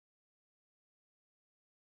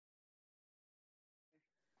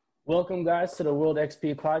Welcome, guys, to the World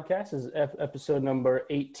XP podcast. This is episode number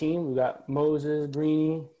 18. We got Moses,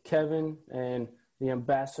 Greeny, Kevin, and the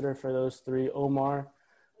ambassador for those three, Omar,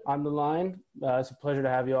 on the line. It's a pleasure to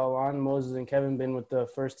have you all on. Moses and Kevin been with the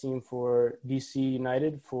first team for DC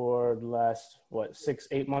United for the last,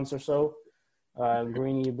 6-8 months or so.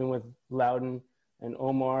 Greeny, you've been with Loudoun, and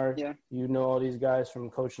Omar, You know all these guys from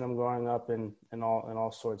coaching them growing up and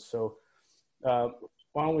all sorts. So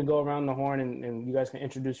why don't we go around the horn and you guys can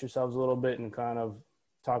introduce yourselves a little bit and kind of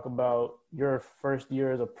talk about your first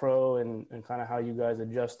year as a pro and kind of how you guys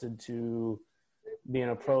adjusted to being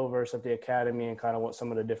a pro versus at the academy and kind of what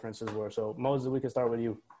some of the differences were. So, Moses, we can start with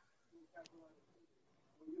you.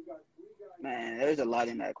 Man, there's a lot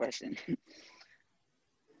in that question.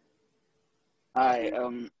 Hi,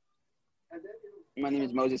 my name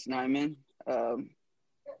is Moses Nyman.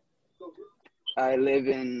 I live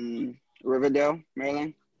in Riverdale,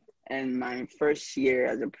 Maryland, and my first year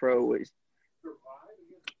as a pro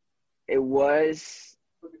was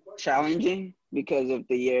challenging because of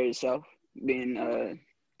the year itself being a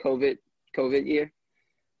COVID year,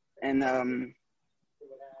 and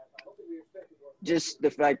just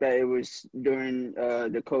the fact that it was during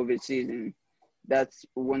the COVID season. That's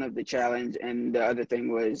one of the challenge, and the other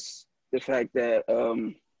thing was the fact that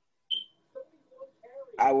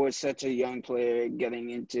I was such a young player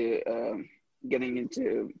getting into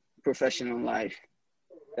professional life.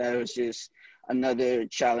 That was just another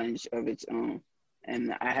challenge of its own,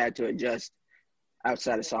 and I had to adjust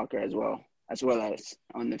outside of soccer as well as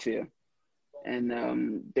on the field. And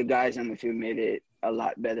the guys on the field made it a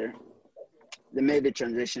lot better. They made the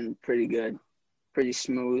transition pretty good, pretty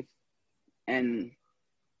smooth. And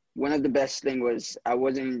one of the best thing was I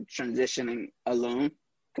wasn't transitioning alone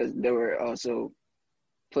because there were also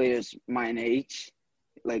players my age,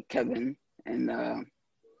 like Kevin and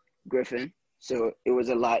Griffin. So it was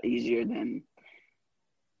a lot easier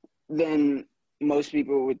than most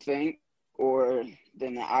people would think or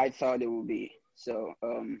than I thought it would be. So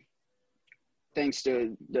thanks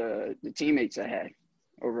to the teammates I had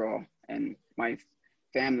overall and my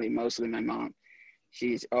family, mostly my mom.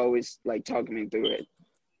 She's always like talking me through it.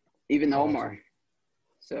 Even Awesome. Omar.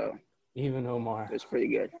 So even Omar. It was pretty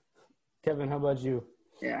good. Kevin, how about you?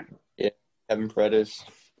 Yeah, Kevin Paredes.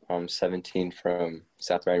 I'm 17 from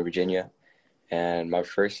South Riding, Virginia. And my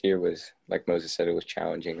first year was, like Moses said, it was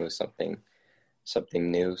challenging. It was something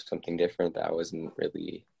new, something different that I wasn't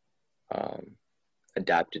really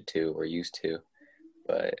adapted to or used to.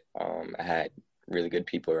 But I had really good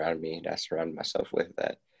people around me that I surrounded myself with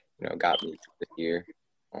that, got me through this year,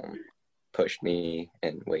 pushed me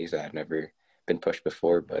in ways that I've never been pushed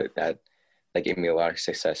before, but that gave me a lot of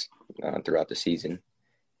success throughout the season.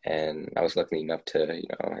 And I was lucky enough to,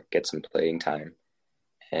 get some playing time.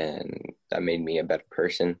 And that made me a better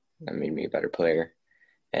person. That made me a better player.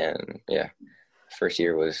 And, first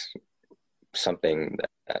year was something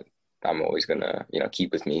that I'm always going to,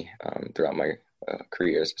 keep with me throughout my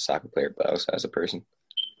career as a soccer player, but also as a person.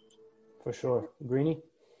 For sure. Greeny?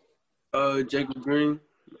 Jacob Green.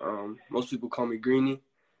 Most people call me Greeny.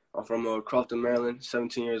 I'm from Crofton, Maryland,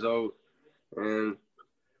 17 years old. And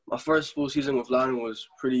my first full season with Loudoun was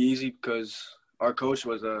pretty easy because our coach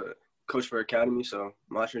was a coach for academy, so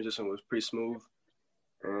my transition was pretty smooth,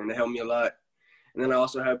 and it helped me a lot. And then I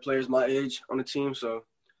also had players my age on the team, so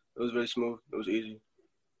it was really smooth. It was easy.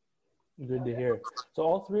 Good to hear. So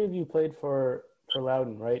all three of you played for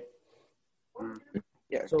Loudoun, right?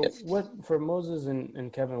 Yeah. So what for Moses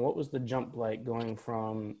and Kevin, what was the jump like going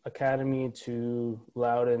from academy to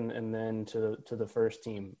Loudoun and then to the first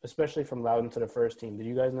team, especially from Loudoun to the first team? Did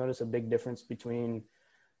you guys notice a big difference between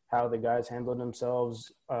how the guys handled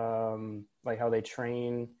themselves, like how they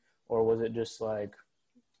train, or was it just a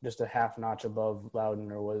half notch above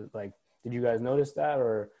Loudoun, or was it did you guys notice that,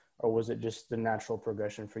 or was it just the natural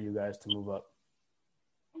progression for you guys to move up?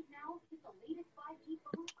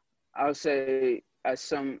 I would say as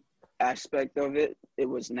some aspect of it, it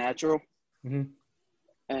was natural. Mm-hmm.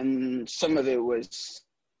 And some of it was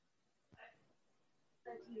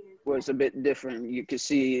a bit different. You could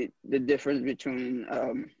see the difference between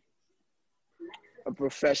a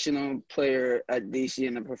professional player at DC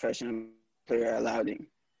and a professional player at Loudoun.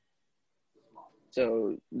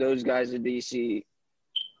 So those guys at DC,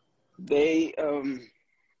 they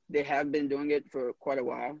have been doing it for quite a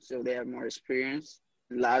while, so they have more experience.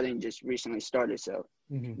 Loudoun just recently started, so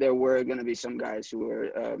there were going to be some guys who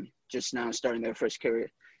were just now starting their first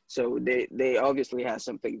career. So they obviously have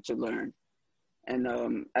something to learn. And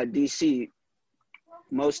at DC,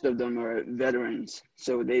 most of them are veterans,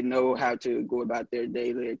 so they know how to go about their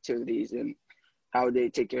daily activities and how they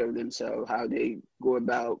take care of themselves, how they go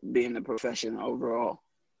about being a professional overall.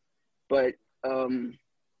 But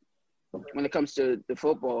when it comes to the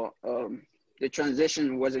football, the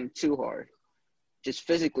transition wasn't too hard. Just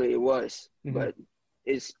physically it was, but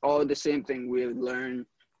it's all the same thing we've learned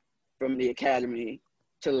from the academy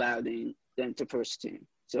to Loudoun, then to first team.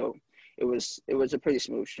 So it was a pretty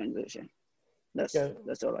smooth transition. That's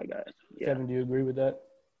all I got. Yeah. Kevin, do you agree with that?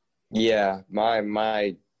 Yeah,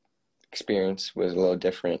 my experience was a little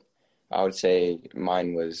different. I would say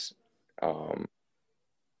mine was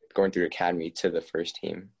going through academy to the first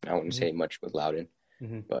team. I wouldn't say much with Loudoun,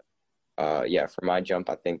 but yeah, for my jump,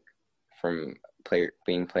 I think from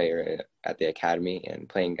being player at the academy and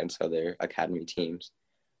playing against other academy teams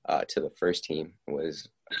to the first team was,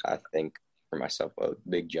 I think, for myself, a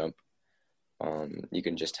big jump. You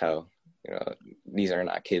can just tell, these are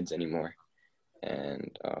not kids anymore,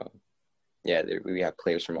 and yeah, we have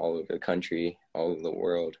players from all over the country, all over the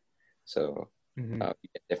world. So we get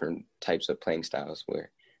different types of playing styles where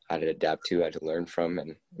I had to adapt to, I had to learn from, and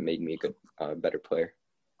it made me a good, better player.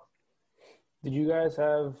 Did you guys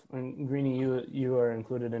have, and Greeny, you are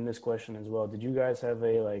included in this question as well. Did you guys have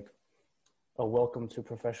a welcome to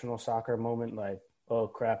professional soccer moment, like, oh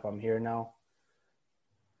crap, I'm here now?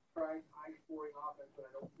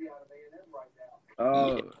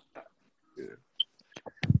 Yeah.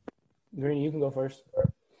 Greeny, you can go first.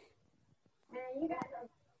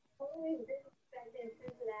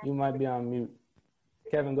 You might be on mute.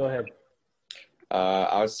 Kevin, go ahead.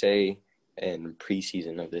 I would say in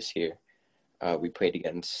preseason of this year, we played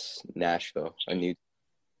against Nashville, a new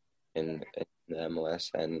in the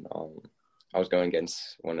MLS, and I was going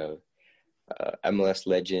against one of MLS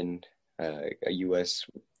legend, a U.S.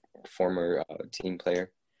 former team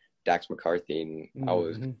player, Dax McCarthy, and I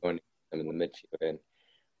was going to him in the midfield,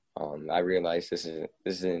 and I realized this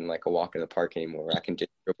isn't like a walk in the park anymore. I can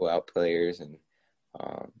just dribble out players and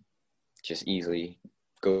just easily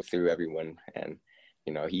go through everyone, and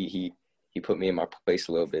he put me in my place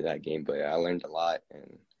a little bit that game, but I learned a lot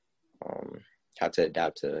and how to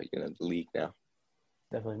adapt to the league now.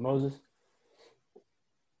 Definitely. Moses?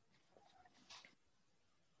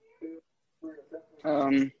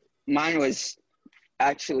 Mine was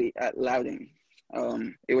actually at Loudoun.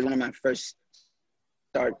 It was one of my first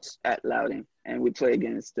starts at Loudoun, and we played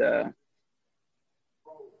against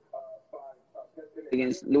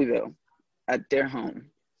Louisville at their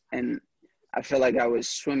home, and I felt like I was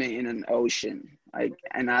swimming in an ocean,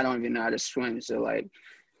 and I don't even know how to swim, so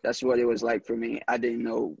that's what it was like for me. I didn't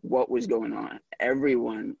know what was going on.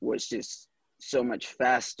 Everyone was just so much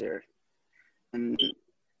faster, and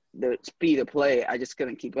the speed of play, I just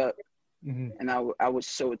couldn't keep up. And I was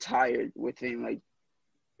so tired within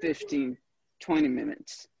 15, 20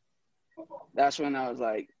 minutes. That's when I was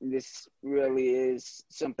like, this really is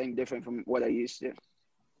something different from what I used to.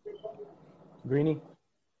 Greeny?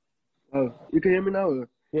 Oh, you can hear me now? Or?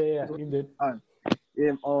 Yeah, you did. All right.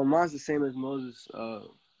 Yeah, mine's the same as Moses.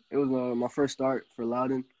 It was my first start for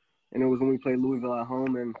Loudoun, and it was when we played Louisville at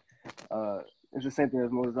home, and it's the same thing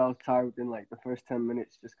as Moses. I was tired within the first 10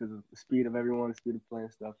 minutes just because of the speed of everyone, the speed of playing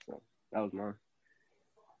stuff. So that was mine.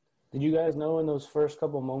 Did you guys know in those first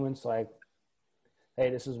couple moments, hey,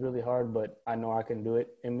 this is really hard, but I know I can do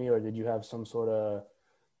it in me? Or did you have some sort of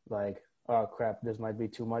oh crap, this might be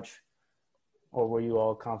too much? Or were you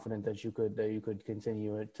all confident that you could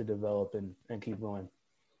continue it to develop and keep going?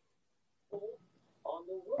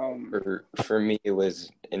 For me, it was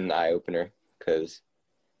an eye opener because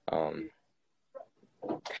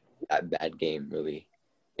that bad game really,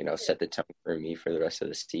 set the tone for me for the rest of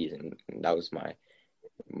the season. And that was my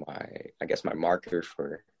marker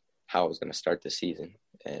for how I was going to start the season,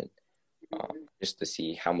 and just to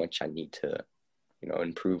see how much I need to,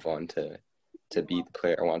 improve on to be the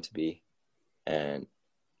player I want to be. And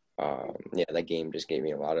that game just gave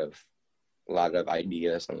me a lot of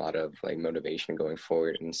ideas and a lot of motivation going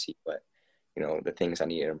forward, and see what the things I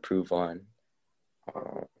need to improve on,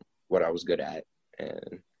 what I was good at,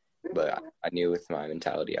 but I knew with my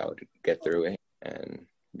mentality I would get through it and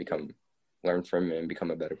learn from it and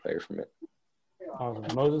become a better player from it.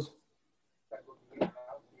 Awesome. Moses?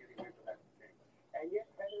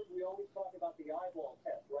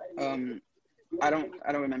 I don't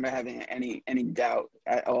remember having any doubt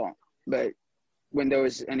at all. But when there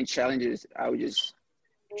was any challenges, I would just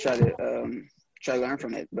try to learn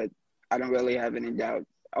from it. But I don't really have any doubt,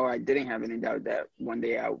 or I didn't have any doubt that one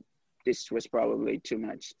day this was probably too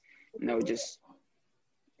much.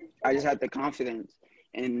 I just had the confidence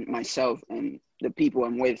in myself and the people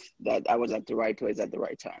I'm with that I was at the right place at the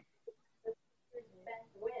right time.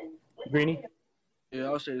 Greeny? Yeah,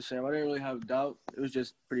 I'll say the same. I didn't really have doubt. It was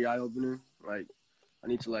just pretty eye-opening. Like, I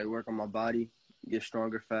need to, like, work on my body, get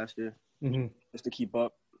stronger faster, just to keep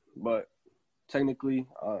up. But technically,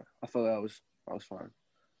 I felt like I was fine.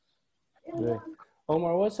 Good.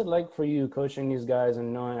 Omar, what's it like for you coaching these guys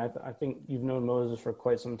and knowing, I think you've known Moses for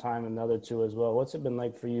quite some time and the other two as well. What's it been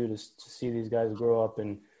like for you to see these guys grow up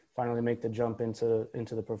and finally make the jump into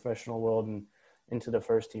the professional world and into the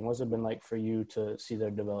first team? What's it been like for you to see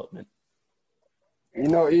their development? You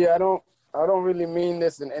know, I don't really mean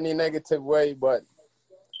this in any negative way, but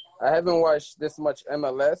I haven't watched this much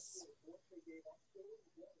MLS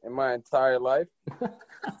in my entire life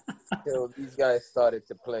till these guys started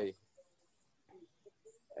to play.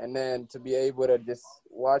 And then to be able to just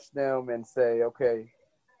watch them and say, okay,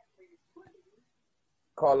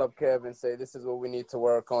 call up Kev and say, this is what we need to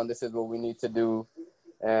work on. This is what we need to do.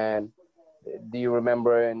 And do you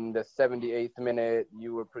remember in the 78th minute,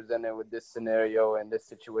 you were presented with this scenario and this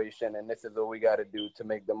situation, and this is what we got to do to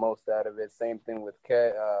make the most out of it. Same thing with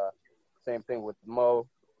same thing with Mo,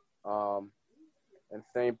 and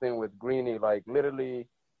same thing with Greeny. Like literally,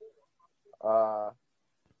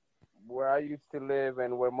 where I used to live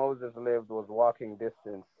and where Moses lived was walking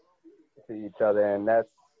distance to each other, and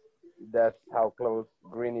that's how close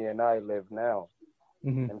Greeny and I live now.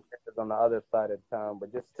 And it's on the other side of town,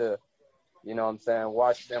 but just to, you know what I'm saying,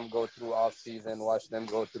 watch them go through off season, watch them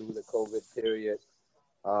go through the COVID period.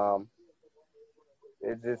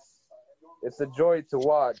 It's a joy to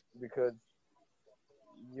watch because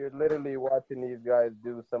you're literally watching these guys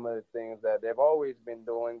do some of the things that they've always been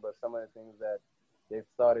doing, but some of the things that they've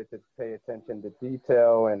started to pay attention to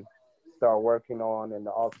detail and start working on in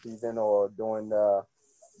the off season or during the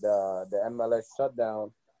MLS shutdown.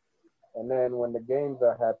 And then when the games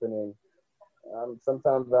are happening,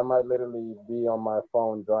 sometimes I might literally be on my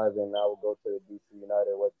phone driving. I will go to the DC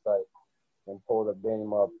United website and pull the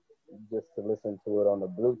game up just to listen to it on the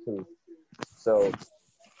Bluetooth. So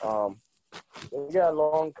they got a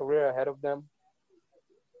long career ahead of them.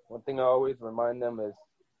 One thing I always remind them is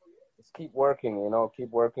just keep working, you know, keep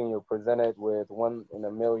working. You're presented with one in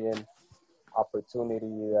a million opportunity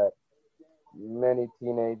that many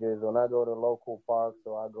teenagers, when I go to local parks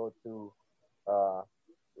or I go to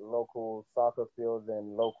local soccer fields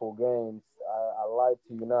and local games, I lie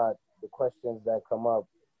to you not, the questions that come up,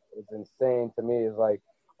 it's insane to me. It's like,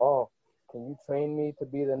 oh, can you train me to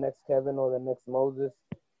be the next Kevin or the next Moses?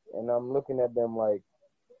 And I'm looking at them like,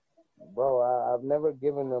 bro, I've never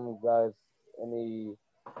given them guys any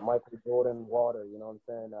Michael Jordan water, you know what I'm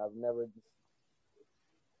saying? I've never just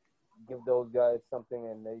give those guys something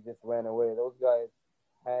and they just ran away. Those guys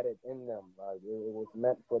had it in them. Like it was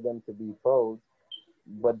meant for them to be pros,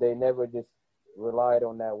 but they never just relied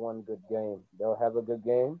on that one good game. They'll have a good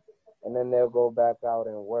game, and then they'll go back out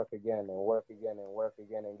and work again and work again and work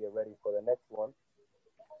again and get ready for the next one.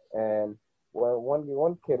 And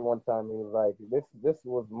one kid one time, he was like, this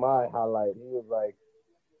was my highlight. He was like,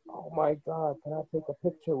 oh my God, can I take a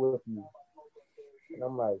picture with you? And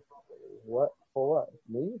I'm like, what? For what?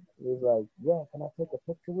 Me? He was like, yeah, can I take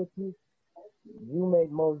a picture with you? You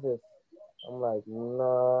made Moses. I'm like,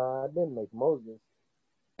 nah, I didn't make Moses.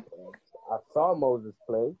 I saw Moses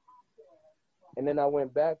play. And then I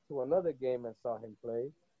went back to another game and saw him play.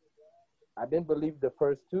 I didn't believe the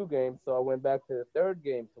first two games, so I went back to the third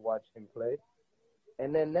game to watch him play.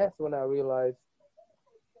 And then that's when I realized,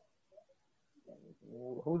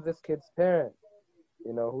 who's this kid's parent?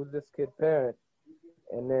 You know, who's this kid's parent?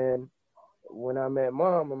 And then when I met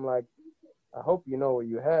Mom, I'm like, I hope you know what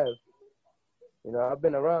you have. You know, I've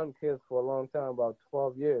been around kids for a long time, about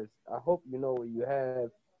 12 years. I hope you know what you have.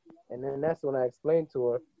 And then that's when I explained to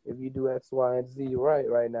her, if you do X, Y, and Z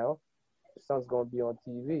right now, your son's going to be on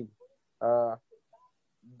TV.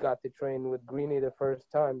 Got to train with Greeny the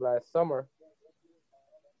first time last summer.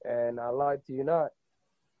 And I lied to you not.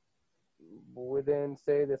 Within,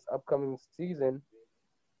 say, this upcoming season,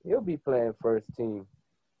 he'll be playing first team.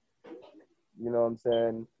 You know what I'm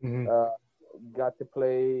saying? Got to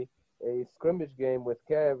play a scrimmage game with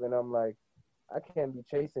Kev, and I'm like, I can't be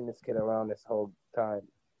chasing this kid around this whole time.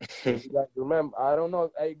 You guys remember? I don't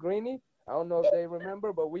know. Hey, Greeny, I don't know if they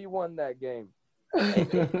remember, but we won that game.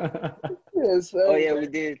 Yes, oh yeah, we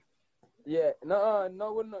did. Yeah, no.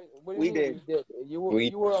 What do you mean did. we did? You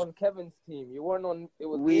were on Kevin's team. You weren't on. It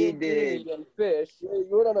was we me, did. Greeny, and Fish. Yeah, you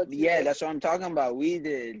were on a team. Yeah, that's what I'm talking about. We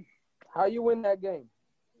did. How you win that game?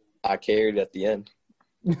 I carried at the end.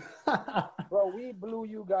 Bro, we blew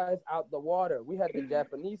you guys out the water. We had the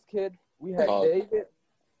Japanese kid. We had David.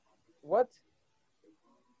 What?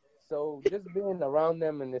 So just being around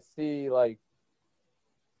them and to see, like,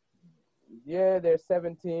 yeah, they're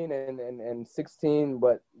 17 and 16,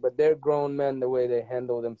 but they're grown men. The way they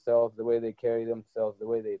handle themselves, the way they carry themselves, the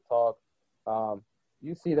way they talk. Um,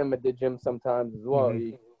 you see them at the gym sometimes as well.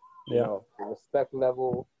 Mhm. You Yeah. know, the respect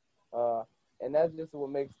level, and that's just what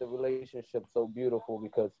makes the relationship so beautiful.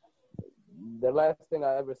 Because the last thing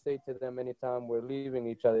I ever say to them anytime we're leaving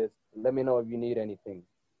each other is, "Let me know if you need anything."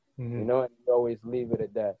 You Mhm. know, and we always leave it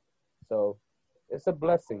at that. So it's a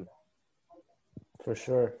blessing. For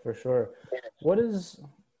sure, for sure. What is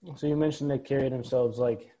so you mentioned they carry themselves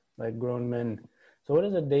like grown men. So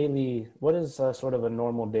what is sort of a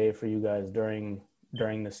normal day for you guys during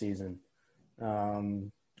the season?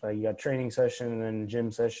 Um, like you got training session and then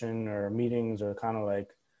gym session or meetings or kind of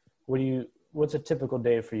like what's a typical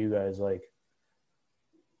day for you guys like?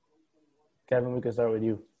 Kevin, we can start with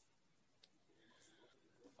you.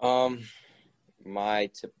 Um, my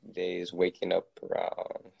typical day is waking up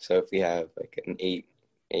around. So if we have like an 8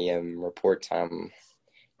 a.m. report time,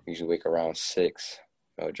 I usually wake around 6.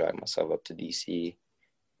 I'll drive myself up to DC.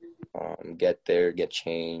 Get there, get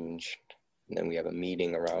changed, and then we have a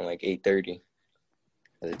meeting around like 8:30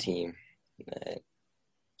 as a team. And then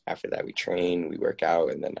after that, we train, we work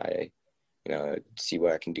out, and then I, see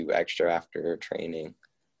what I can do extra after training,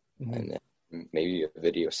 Mhm. and then maybe a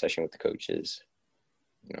video session with the coaches.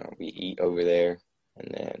 We eat over there,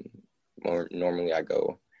 and then normally I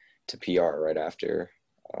go to PR right after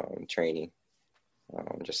training,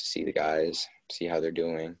 just to see the guys, see how they're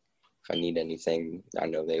doing. If I need anything, I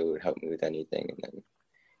know they would help me with anything, and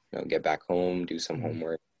then get back home, do some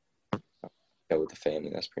homework, go with the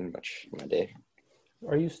family. That's pretty much my day.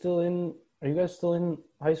 Are you guys still in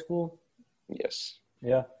high school? Yes.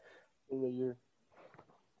 Yeah. In the year.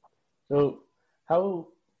 So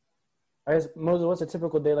I guess, Moses, what's a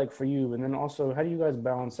typical day like for you? And then also, how do you guys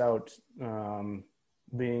balance out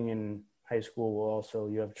being in high school while also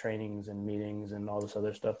you have trainings and meetings and all this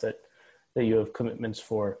other stuff that you have commitments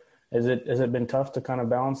for? Has it been tough to kind of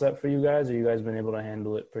balance that for you guys, or you guys been able to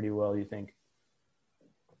handle it pretty well, you think?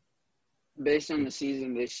 Based on the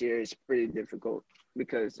season this year, it's pretty difficult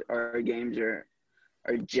because our games are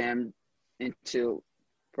jammed into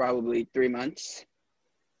probably 3 months,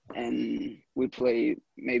 and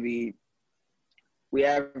we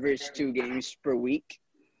average 2 games per week.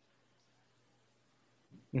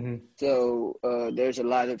 Mm-hmm. So there's a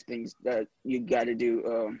lot of things that you got to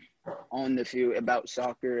do on the field about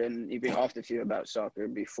soccer and even off the field about soccer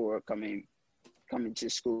before coming to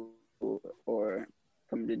school or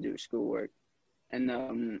coming to do schoolwork.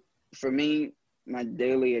 And for me, my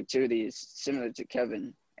daily activity is similar to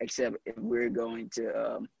Kevin, except if we're going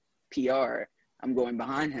to PR, I'm going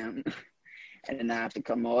behind him, and then I have to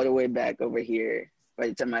come all the way back over here. By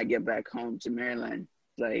the time I get back home to Maryland,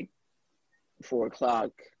 like 4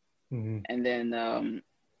 o'clock, Mm-hmm. and then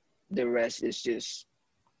the rest is just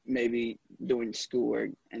maybe doing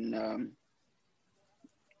schoolwork and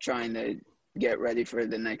trying to get ready for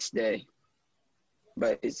the next day.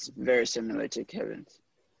 But it's very similar to Kevin's.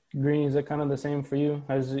 Greeny, is that kind of the same for you?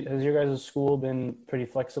 Has your guys' school been pretty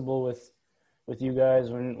flexible with you guys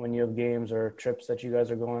when you have games or trips that you guys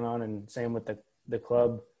are going on, and same with the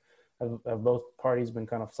club? Have both parties been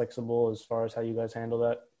kind of flexible as far as how you guys handle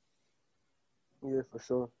that? Yeah, for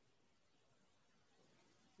sure.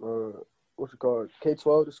 What's it called?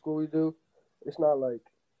 K-12, the school we do. It's not like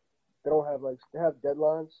they don't have they have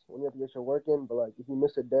deadlines when you have to get your work in, but like if you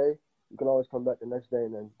miss a day, you can always come back the next day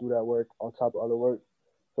and then do that work on top of other work.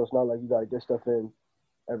 So it's not like you gotta get stuff in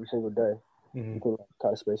every single day. Mm-hmm. You can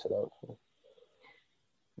kind of space it out. So.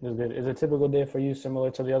 Is good. Is a typical day for you similar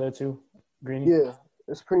to the other two, Greeny? Yeah,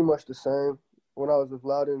 it's pretty much the same. When I was with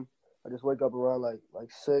Loudon, I just wake up around like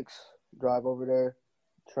 6, drive over there,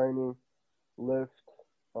 training, lift.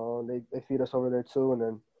 They feed us over there too, and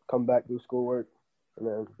then come back, do schoolwork, and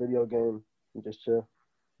then video game, and just chill.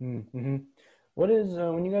 Mm-hmm. What is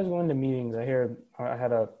when you guys go into meetings? I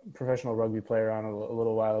had a professional rugby player on a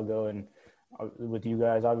little while ago, and with you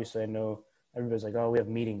guys, obviously, I know everybody's like, "Oh, we have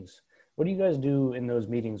meetings." What do you guys do in those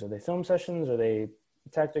meetings? Are they film sessions? Are they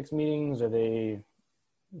tactics meetings? Are they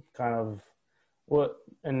kind of what?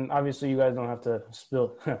 And obviously, you guys don't have to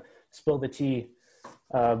spill the tea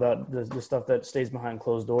about the stuff that stays behind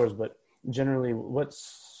closed doors. But generally,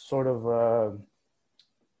 what's a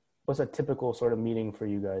typical sort of meeting for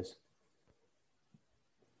you guys?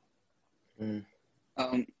 You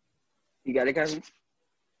got it, Kevin?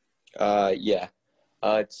 Yeah.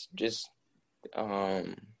 It's just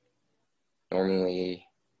normally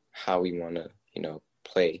how we want to,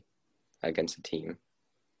 play against a team,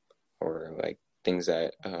 or like things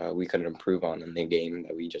that we could improve on in the game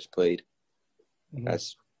that we just played. Mm-hmm.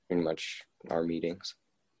 That's pretty much our meetings.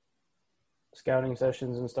 scouting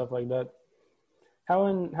sessions and stuff like that. How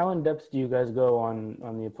in depth do you guys go on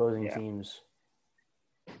the opposing teams?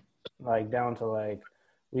 Like down to like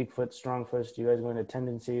weak foot, strong foot. Do you guys go into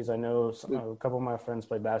tendencies? I know a couple of my friends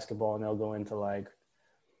play basketball, and they'll go into like,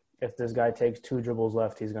 if this guy takes 2 dribbles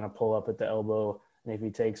left, he's going to pull up at the elbow. And if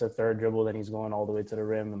he takes a third dribble, then he's going all the way to the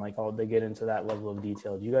rim. And like they get into that level of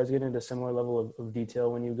detail. Do you guys get into similar level of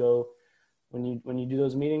detail when you go, when you do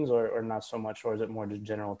those meetings, or not so much, or is it more just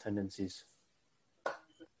general tendencies?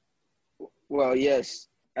 Well, yes,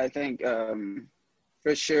 I think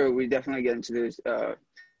for sure we definitely get into those kind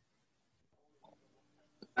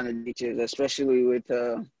of details, especially with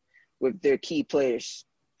their key players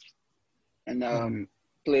and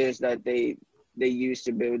players that they use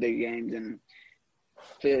to build their games and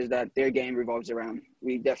players that their game revolves around.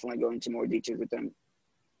 We definitely go into more details with them.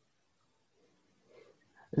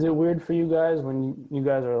 Is it weird for you guys when you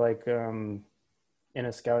guys are like in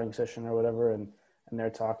a scouting session or whatever, and they're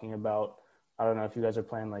talking about, I don't know if you guys are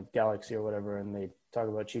playing like Galaxy or whatever, and they talk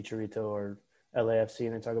about Chicharito or LAFC,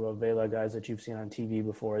 and they talk about Vela, guys that you've seen on TV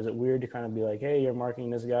before. Is it weird to kind of be like, hey, you're marking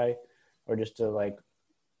this guy, or just to like,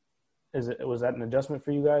 was that an adjustment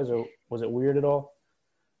for you guys, or was it weird at all?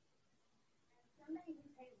 I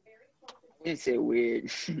wouldn't say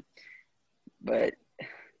weird, but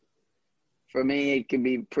for me, it can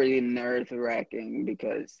be pretty nerve-wracking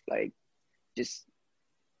because, like, just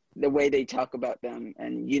the way they talk about them,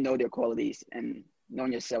 and you know their qualities, and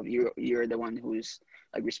knowing yourself, you're the one who's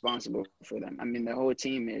like responsible for them. I mean, the whole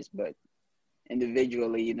team is, but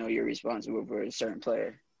individually, you know, you're responsible for a certain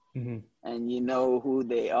player, and you know who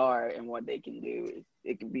they are and what they can do.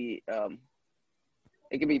 It can be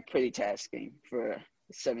pretty tasking for a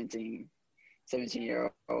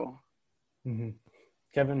 17-year-old.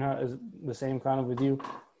 Kevin, how is the same kind of with you?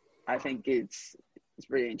 I think it's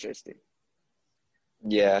pretty interesting.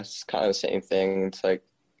 Yeah, it's kind of the same thing. It's like,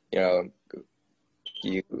 you know,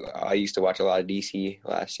 I used to watch a lot of DC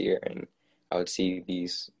last year, and I would see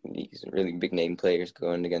these really big name players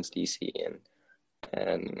going against DC,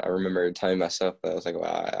 and I remember telling myself that I was like,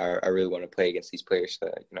 wow, I really want to play against these players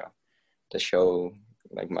to show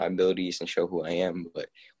like my abilities and show who I am. But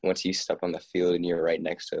once you step on the field and you're right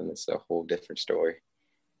next to them, it's a whole different story.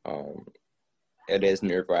 It is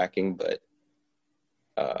nerve-wracking, but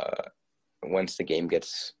once the game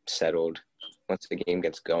gets settled, once the game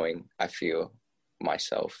gets going, I feel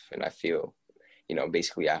myself and I feel, you know,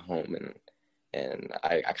 basically at home, and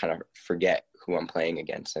I kind of forget who I'm playing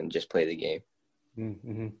against and just play the game.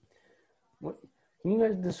 What, can you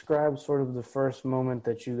guys describe sort of the first moment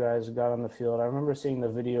that you guys got on the field? I remember seeing the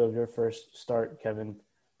video of your first start, Kevin.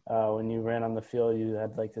 When you ran on the field, you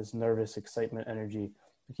had like this nervous excitement energy.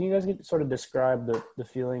 Can you guys sort of describe the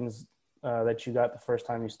feelings that you got the first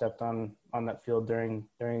time you stepped on that field during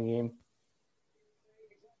a game?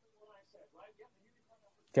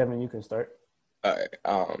 Kevin, you can start.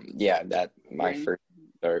 Yeah, that my first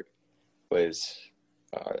start was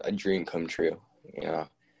a dream come true. You know,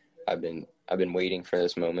 I've been waiting for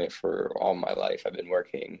this moment for all my life. I've been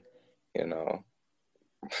working, you know,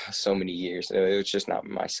 so many years. It was just not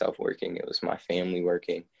myself working. It was my family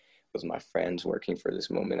working. It was my friends working for this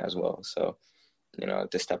moment as well. So, you know,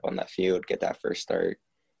 to step on that field, get that first start,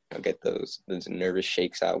 you know, get those nervous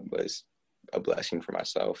shakes out was a blessing for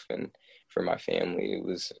myself and for my family. It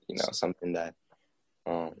was, you know, something that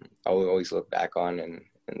I will always look back on, and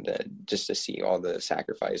just to see all the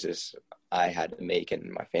sacrifices I had to make and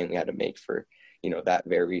my family had to make for, you know, that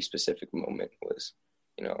very specific moment was,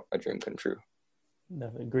 you know, a dream come true.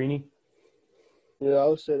 Definitely. Greeny? Yeah, I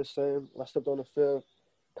would say the same. I stepped on the field,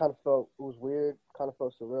 kind of felt, it was weird, kind of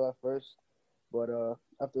felt surreal at first, but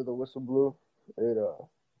after the whistle blew, it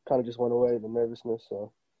kind of just went away, the nervousness.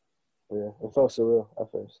 So, yeah, it felt surreal at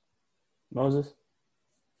first. Moses?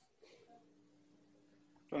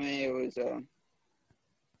 For me, it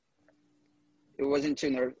wasn't too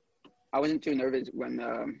nervous. I wasn't too nervous when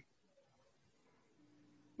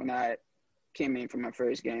I came in for my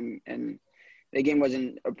first game, and the game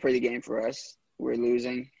wasn't a pretty game for us. We're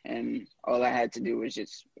losing, and all I had to do was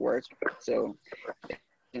just work. So, it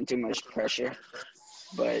wasn't too much pressure.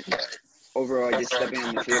 But overall, just stepping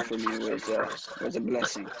on the field for me was a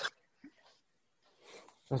blessing.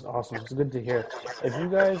 That's awesome. It's good to hear. If you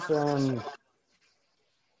guys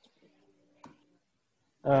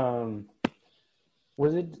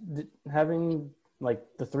was it having like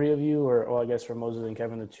the three of you, or well, I guess for Moses and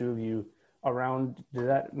Kevin, the two of you around, did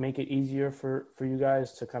that make it easier for you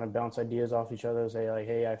guys to kind of bounce ideas off each other, say like,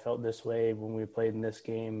 hey, I felt this way when we played in this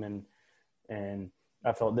game, and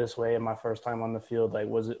I felt this way in my first time on the field. Like,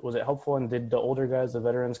 was it helpful? And did the older guys, the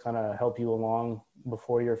veterans, kind of help you along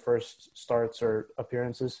before your first starts or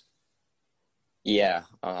appearances? Yeah,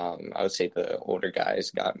 I would say the older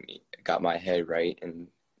guys got my head right, and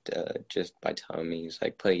just by telling me, it's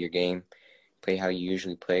like, play your game, play how you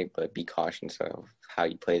usually play, but be cautious of how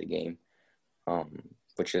you play the game,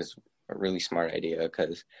 which is a really smart idea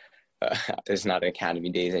because it's not academy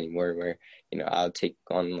days anymore where, I'll take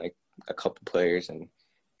on like a couple players and,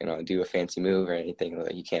 do a fancy move or anything.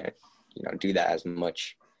 Like, you can't, do that as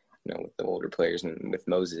much, with the older players. And with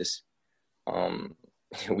Moses,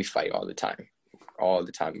 we fight all the time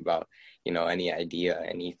about, any idea,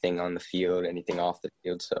 anything on the field, anything off the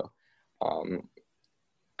field. So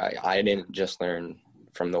I didn't just learn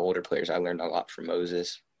from the older players. I learned a lot from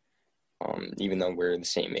Moses, even though we're the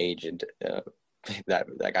same age, and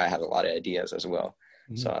that guy had a lot of ideas as well.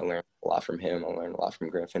 Mm-hmm. So I learned a lot from him. I learned a lot from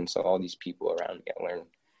Griffin. So all these people around me I learned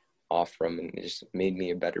off from, and it just made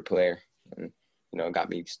me a better player, and got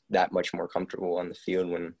me that much more comfortable on the field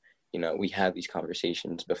when we had these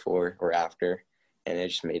conversations before or after, and it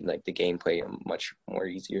just made like the gameplay much more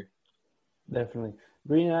easier. Definitely.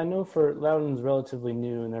 Greeny, I know for Loudoun's relatively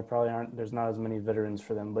new, and there's not as many veterans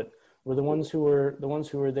for them, but were the ones who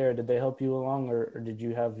were there, did they help you along, or did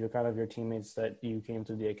you have your teammates that you came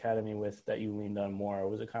to the academy with that you leaned on more, or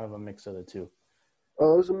was it kind of a mix of the two? It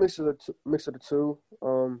was a mix of the two.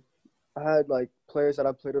 I had like players that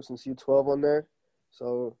I played with since U12 on there,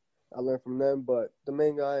 so I learned from them. But the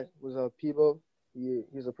main guy was Peebo.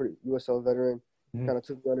 He's a pretty USL veteran. Mm-hmm. Kind of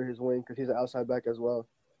took me under his wing because he's an outside back as well.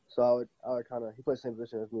 So I would kind of, he played the same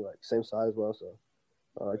position as me, like same side as well. So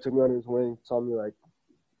he took me under his wing, taught me like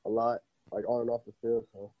a lot, like on and off the field.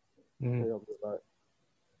 So mm-hmm. He helped me a lot.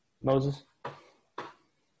 Moses?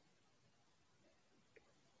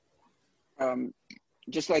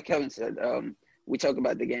 Just like Kevin said, we talk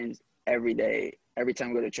about the games every day. Every time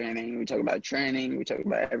we go to training, we talk about training. We talk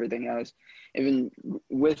about everything else. Even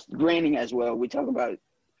with Graining as well, we talk about,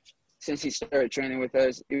 since he started training with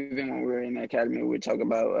us, even when we were in the academy, we talk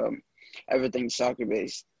about everything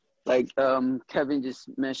soccer-based. Like Kevin just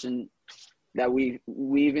mentioned that we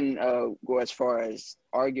even go as far as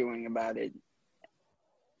arguing about it.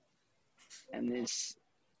 And it's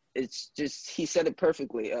just, he said it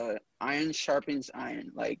perfectly. Iron sharpens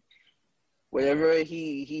iron. Like, whatever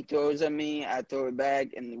he throws at me, I throw it back,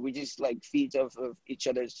 and we just like feed off of each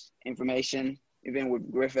other's information. Even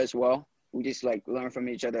with Griff as well, we just like learn from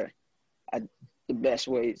each other at the best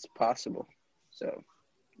ways possible. So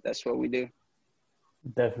that's what we do.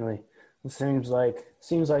 Definitely. It seems like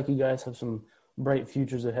you guys have some bright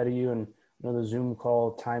futures ahead of you, and the Zoom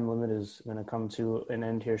call time limit is going to come to an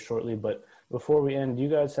end here shortly. But before we end, do you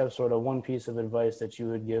guys have sort of one piece of advice that you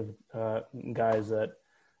would give guys that,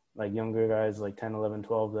 like younger guys, like 10, 11,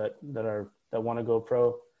 12, that want to go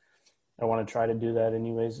pro or want to try to do that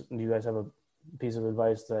anyways? Do you guys have a piece of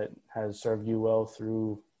advice that has served you well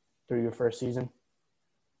through your first season?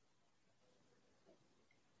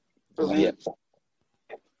 Yeah.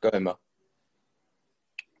 Go ahead, Mo.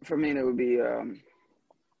 For me, it would be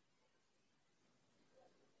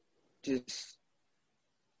just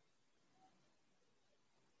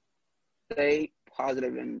stay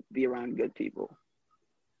positive and be around good people.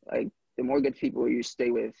 Like, the more good people you stay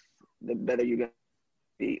with, the better you're going to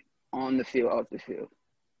be on the field, off the field.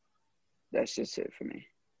 That's just it for me.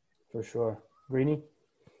 For sure. Greeny?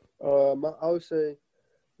 I would say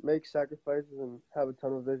make sacrifices and have a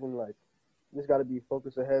tunnel vision. Like, you just got to be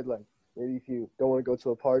focused ahead. Like, maybe if you don't want to go to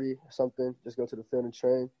a party or something, just go to the field and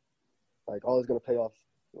train. Like, all is going to pay off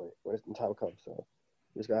when the time comes. So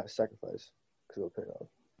you just got to sacrifice because it'll pay off.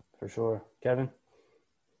 For sure. Kevin?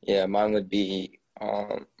 Yeah, mine would be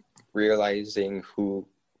realizing who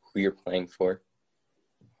you're playing for,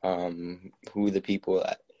 who the people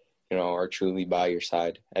that, are truly by your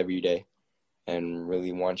side every day and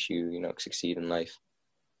really want you, succeed in life,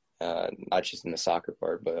 not just in the soccer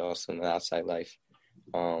part, but also in the outside life.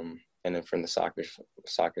 And then from the soccer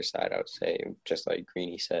side, I would say, just like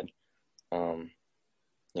Greeny said,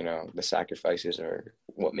 the sacrifices are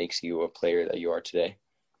what makes you a player that you are today.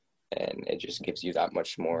 And it just gives you that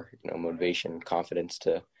much more, motivation, confidence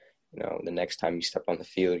to, the next time you step on the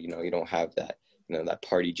field, you don't have that, that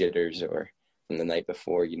party jitters or from the night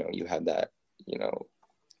before, you have that,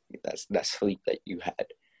 that sleep that you had,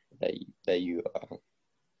 that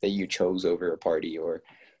you chose over a party or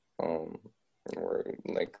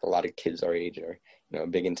like a lot of kids our age are,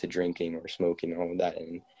 big into drinking or smoking and all of that.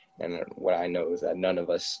 And what I know is that none of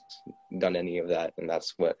us done any of that. And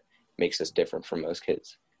that's what makes us different from most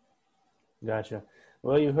kids. Gotcha.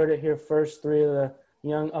 Well, you heard it here first. Three of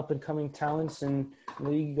young up-and-coming talents in the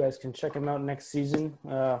league. You guys can check them out next season.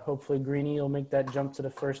 Hopefully Greeny will make that jump to the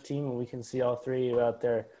first team, and we can see all three of you out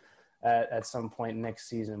there at some point next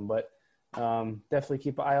season. But definitely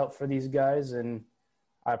keep an eye out for these guys, and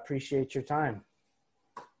I appreciate your time.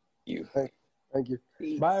 You. Thank you.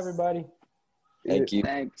 Bye, everybody. Thank you.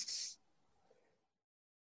 Thanks.